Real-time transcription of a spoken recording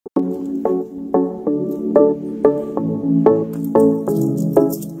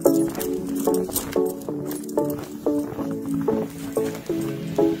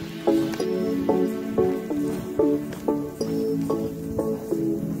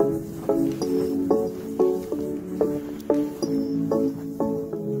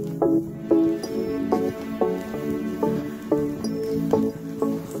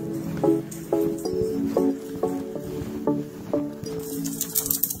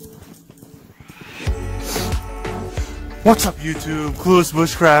What's up YouTube, Clueless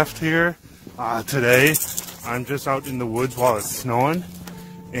Bushcraft here. Today I'm just out in the woods while it's snowing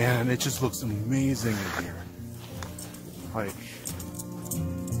and it just looks amazing in here. Like,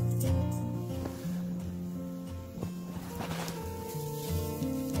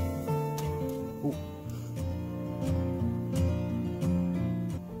 ooh.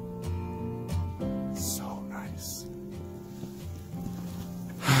 So nice.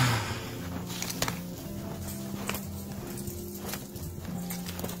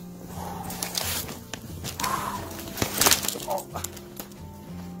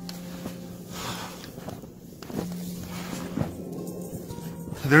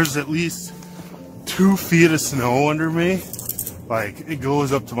 There's at least 2 feet of snow under me. Like, it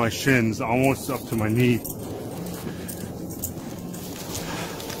goes up to my shins, almost up to my knee.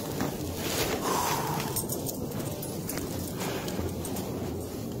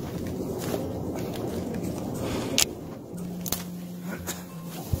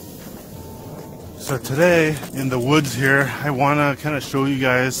 So today in the woods here, I want to kind of show you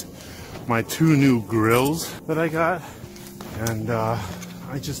guys my 2 new grills that I got. And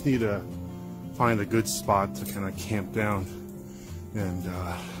I just need to find a good spot to kind of camp down and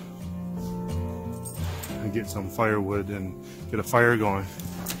get some firewood and get a fire going.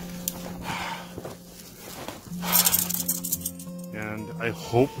 And I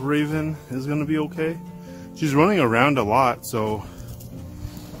hope Raven is going to be okay. She's running around a lot, so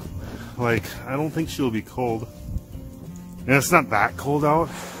like I don't think she'll be cold. And it's not that cold out.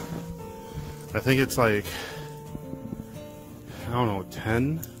 I think it's like, I don't know,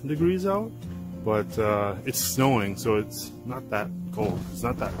 10 degrees out, but it's snowing, so it's not that cold. It's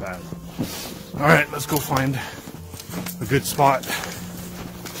not that bad. All right, let's go find a good spot.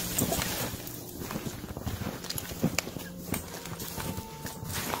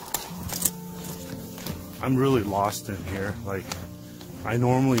 I'm really lost in here. Like, I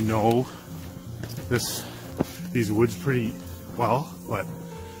normally know these woods pretty well, but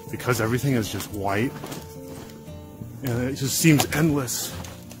because everything is just white, and it just seems endless.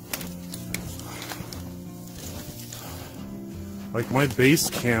 Like my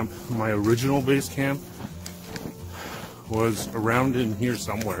base camp, my original base camp was around in here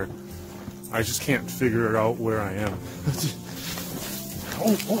somewhere. I just can't figure out where I am.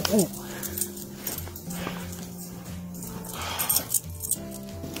 Oh.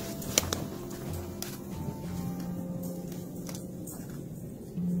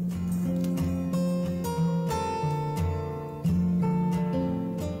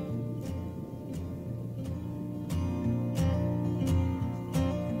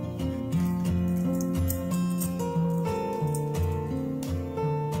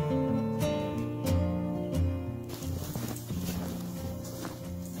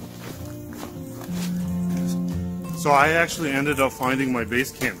 So I actually ended up finding my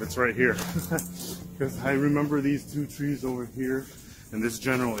base camp. It's right here. Because I remember these 2 trees over here in this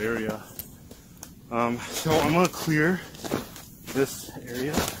general area. So I'm going to clear this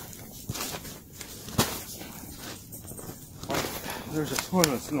area. Like, there's a ton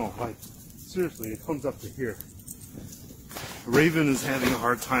of snow. Like, seriously, it comes up to here. Raven is having a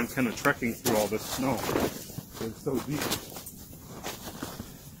hard time kind of trekking through all this snow. It's so deep.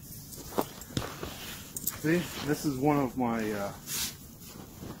 See, this is one of my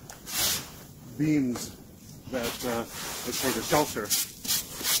beams that is for the shelter.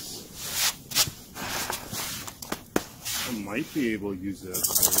 I might be able to use it.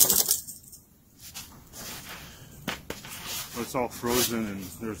 But it's all frozen and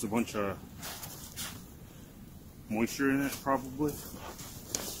there's a bunch of moisture in it, probably.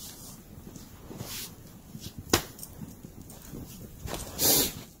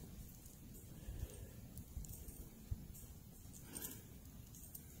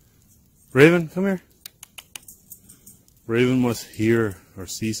 Raven, come here. Raven must hear or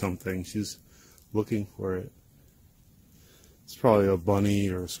see something. She's looking for it. It's probably a bunny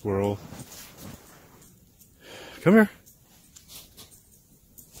or a squirrel. Come here.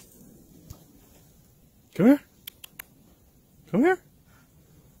 Come here. Come here.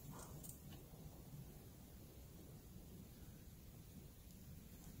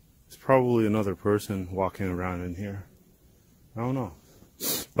 probably another person walking around in here. I don't know.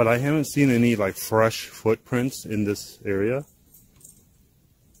 But I haven't seen any like fresh footprints in this area.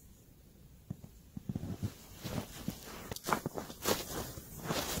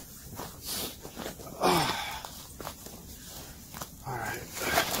 Alright.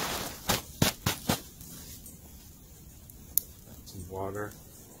 Some water.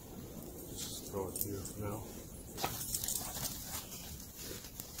 Just throw it here for now.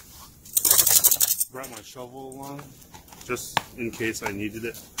 Brought my shovel along just in case I needed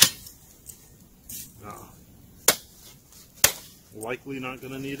it. Likely not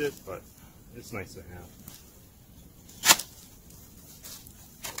gonna need it, but it's nice to have.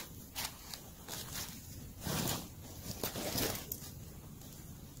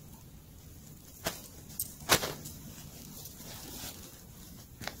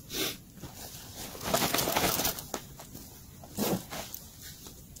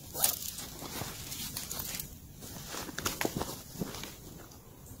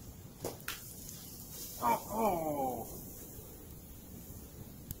 Oh.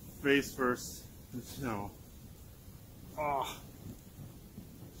 Face first. No. Oh.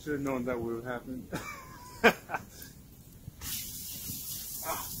 Should have known that would have happened.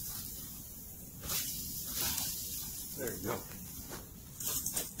 Oh. There you go.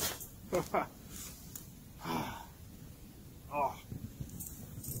 Oh.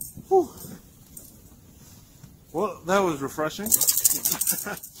 Whew. Well, that was refreshing.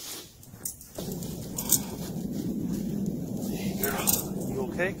 Girl, you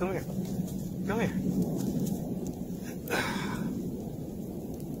okay? Come here. Come here.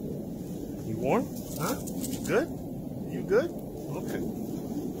 You warm? Huh? You good? You good? Okay.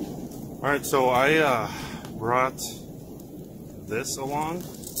 Alright, so I brought this along.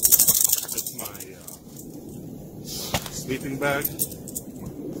 It's my sleeping bag.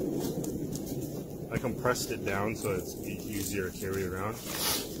 I compressed it down so it's easier to carry around.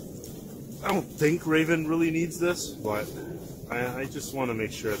 I don't think Raven really needs this, but I just want to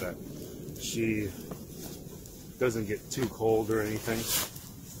make sure that she doesn't get too cold or anything.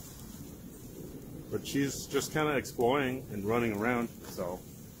 But she's just kind of exploring and running around, so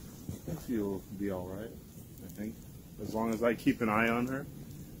I think she'll be alright, I think. As long as I keep an eye on her.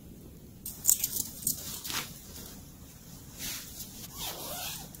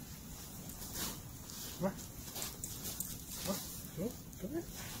 Come here. Come here.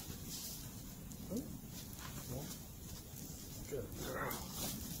 Good girl.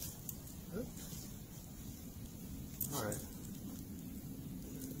 Good. Alright.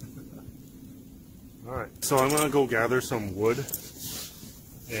 Alright, so I'm gonna go gather some wood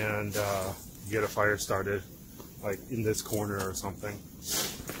and get a fire started, like in this corner or something.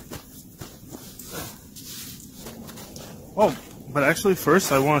 Oh, but actually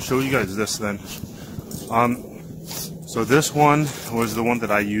first I want to show you guys this then. So this one was the one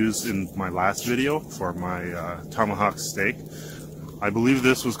that I used in my last video for my tomahawk steak. I believe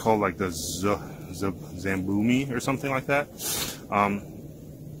this was called like the Zambumi or something like that.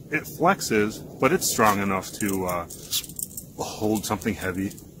 It flexes, but it's strong enough to hold something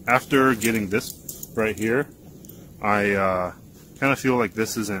heavy. After getting this right here, I kind of feel like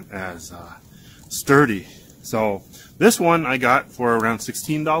this isn't as sturdy. So this one I got for around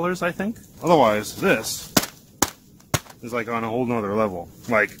 $16, I think. Otherwise, this is like on a whole nother level.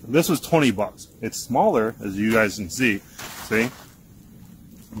 Like this was 20 bucks. It's smaller, as you guys can see.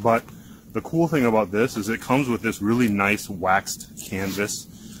 But the cool thing about this is it comes with this really nice waxed canvas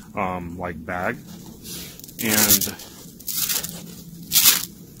like bag, and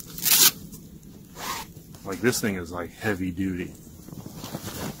like this thing is like heavy duty.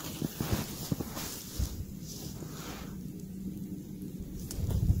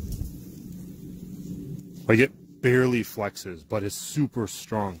 Like it barely flexes, but it's super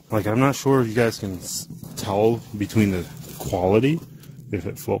strong. Like I'm not sure if you guys can tell between the quality, if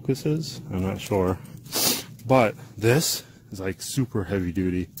it focuses, I'm not sure. But this is like super heavy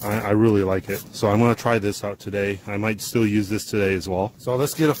duty. I really like it. So I'm gonna try this out today. I might still use this today as well. So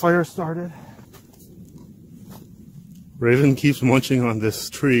let's get a fire started. Raven keeps munching on this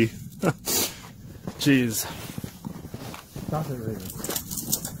tree. Jeez. Stop it, Raven.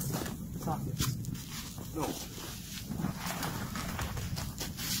 Stop it. No.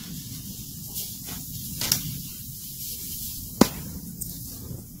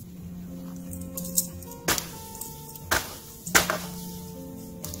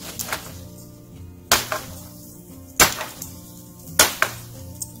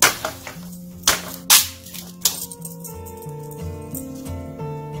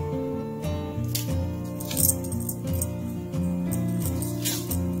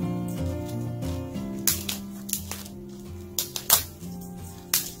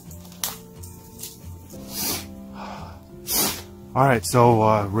 Alright,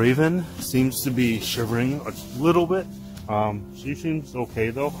 so Raven seems to be shivering a little bit. She seems okay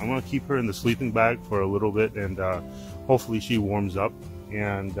though. I'm going to keep her in the sleeping bag for a little bit, and hopefully she warms up.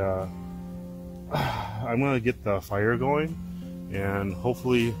 And I'm going to get the fire going, and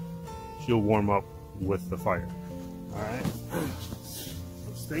hopefully she'll warm up with the fire. Alright, so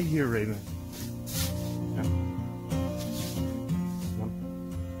stay here, Raven. Yeah.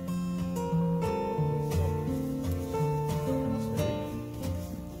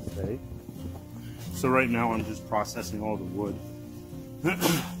 Stay. So right now I'm just processing all the wood.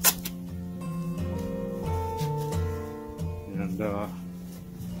 And I'm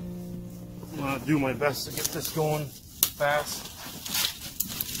gonna do my best to get this going fast.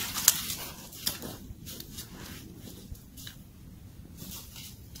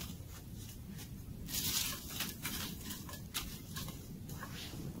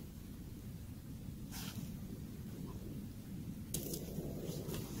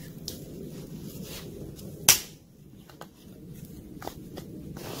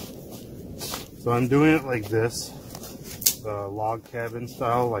 So I'm doing it like this, log cabin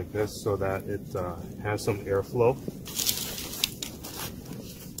style, like this, so that it has some airflow.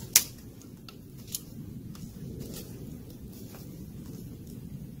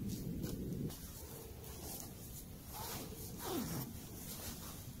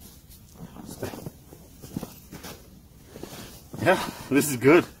 Yeah, this is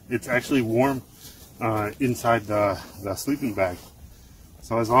good. It's actually warm inside the sleeping bag.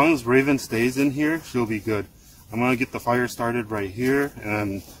 So as long as Raven stays in here, she'll be good. I'm going to get the fire started right here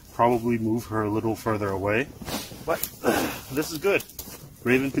and probably move her a little further away. But this is good.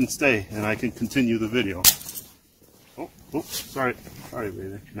 Raven can stay and I can continue the video. Oh, sorry. Sorry,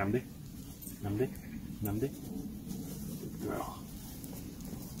 Raven. Namdi. Namdi. Namdi. Good girl.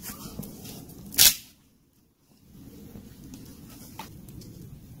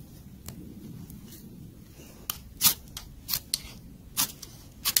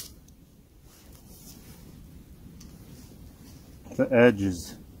 The edge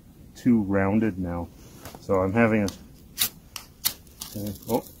is too rounded now, so I'm having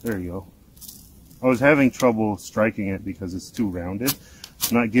oh, there you go. I was having trouble striking it because it's too rounded.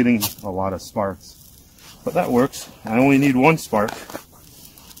 I'm not getting a lot of sparks, but that works. I only need one spark.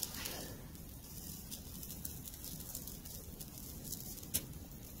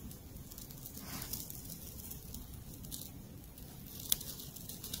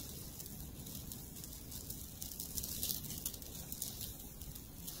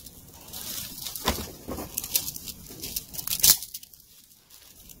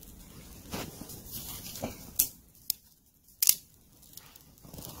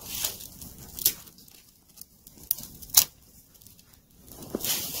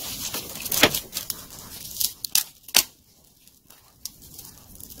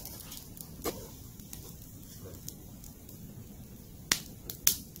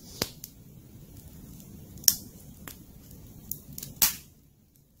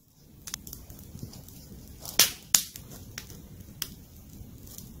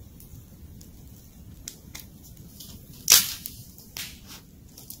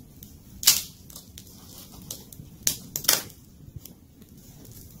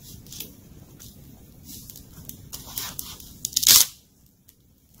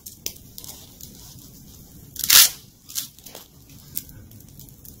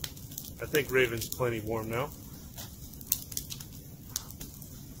 I think Raven's plenty warm now.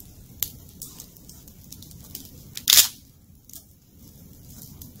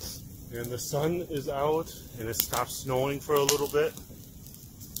 And the sun is out and it stopped snowing for a little bit.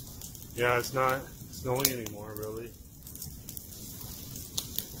 Yeah, it's not snowing anymore, really.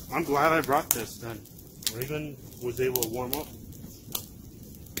 I'm glad I brought this then. Raven was able to warm up.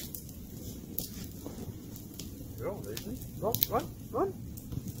 Go, Raven. Go, run, run.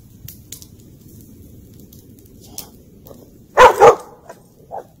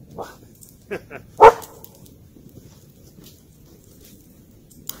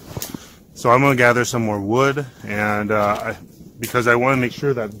 So I'm going to gather some more wood, and because I want to make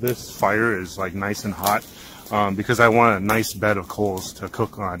sure that this fire is like nice and hot, because I want a nice bed of coals to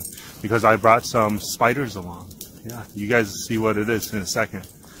cook on, because I brought some spiders along. Yeah, you guys see what it is in a second.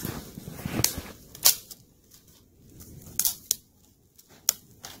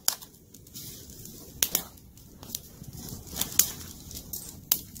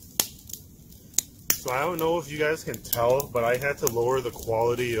 So I don't know if you guys can tell, but I had to lower the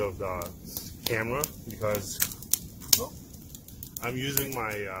quality of the camera because I'm using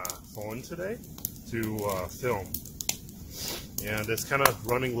my phone today to film, and it's kind of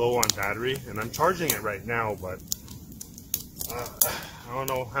running low on battery, and I'm charging it right now, but I don't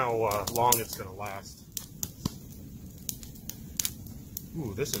know how long it's gonna last.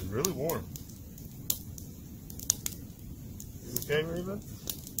 Ooh, this is really warm. You okay, Raven?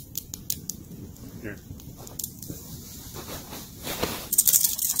 Here.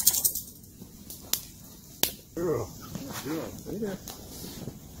 Ooh, good. Okay.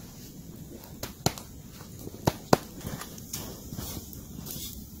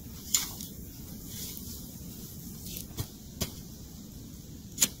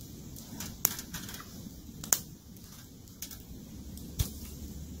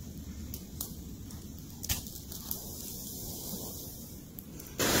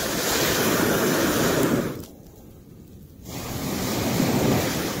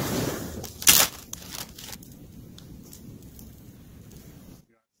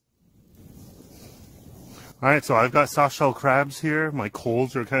 Alright, so I've got soft shell crabs here. My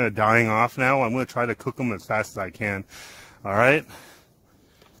coals are kind of dying off now. I'm going to try to cook them as fast as I can. Alright.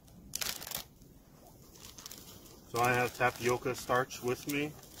 So I have tapioca starch with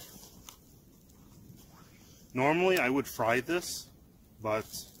me. Normally I would fry this, but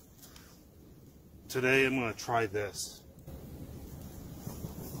today I'm going to try this.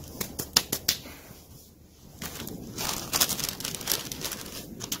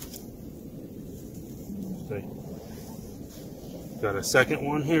 Got a second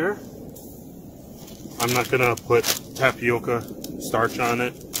one here. I'm not gonna put tapioca starch on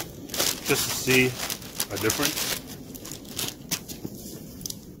it just to see a difference.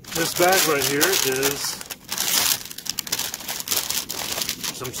 This bag right here is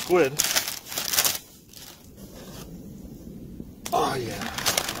some squid. Oh yeah,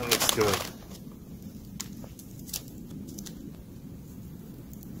 that looks good.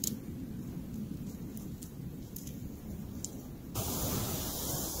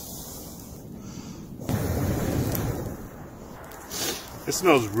 It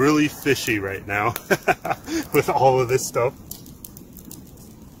smells really fishy right now with all of this stuff,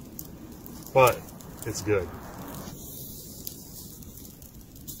 but it's good.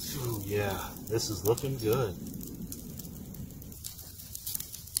 Ooh, yeah, this is looking good.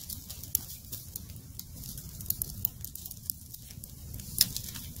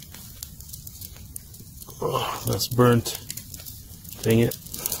 Oh, that's burnt. Dang it.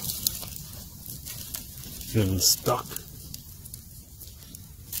 Getting stuck.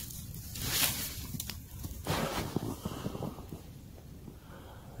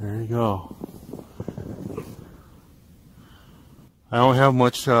 There you go. I don't have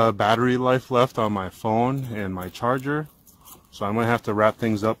much battery life left on my phone and my charger, so I'm going to have to wrap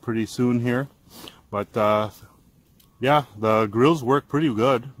things up pretty soon here. But yeah, the grills work pretty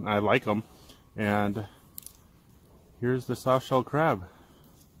good. I like them. And here's the soft shell crab.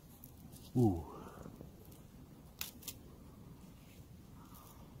 Ooh.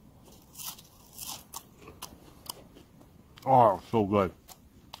 Oh, so good.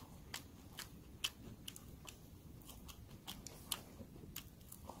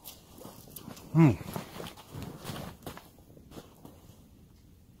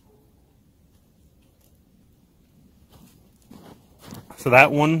 So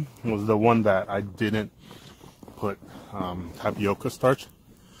that one was the one that I didn't put tapioca starch.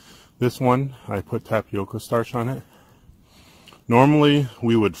 This one, I put tapioca starch on it. Normally,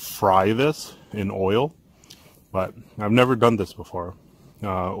 we would fry this in oil, but I've never done this before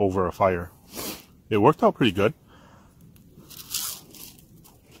over a fire. It worked out pretty good.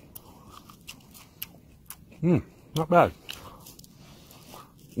 Not bad.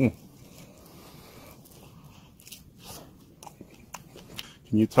 Can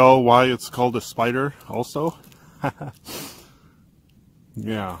you tell why it's called a spider also?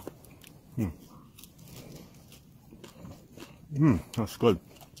 Yeah. That's good.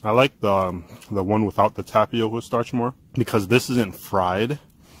 I like the one without the tapioca starch more because this isn't fried.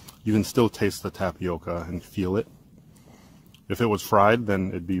 You can still taste the tapioca and feel it. If it was fried, then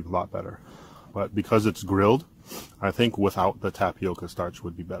it'd be a lot better. But because it's grilled, I think without the tapioca starch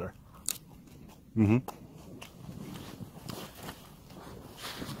would be better.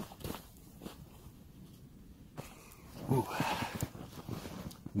 Ooh.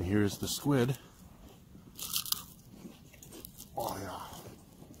 And here's the squid. Oh yeah.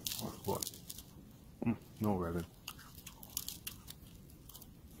 What? No rabbit.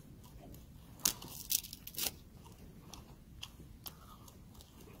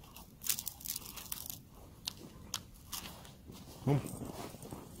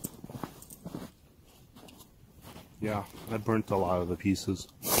 Yeah, I burnt a lot of the pieces.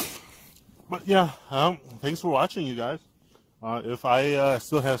 But yeah, thanks for watching, you guys. If I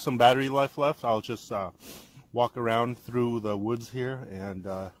still have some battery life left, I'll just walk around through the woods here and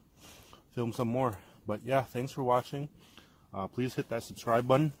film some more. But yeah, thanks for watching. Please hit that subscribe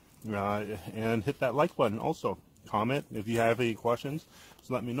button and hit that like button also. Comment if you have any questions, just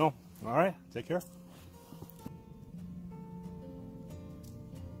let me know. All right, take care.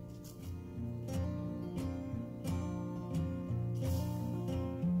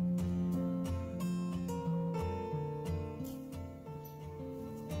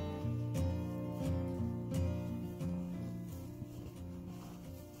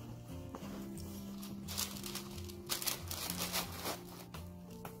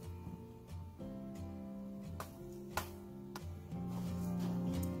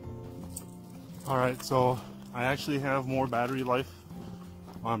 Alright, so I actually have more battery life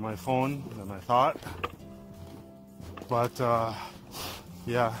on my phone than I thought. But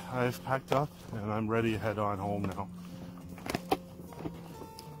yeah, I've packed up and I'm ready to head on home now.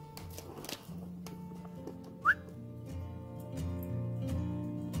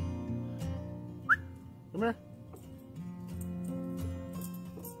 Come here.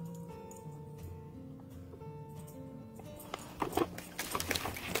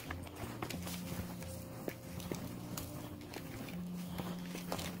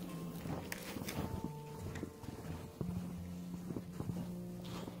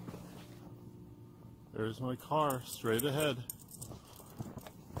 There's my car, straight ahead.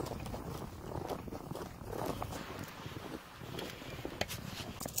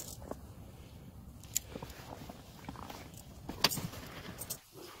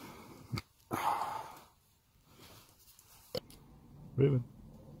 Raven.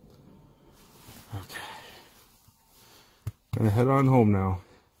 Okay. Gonna head on home now.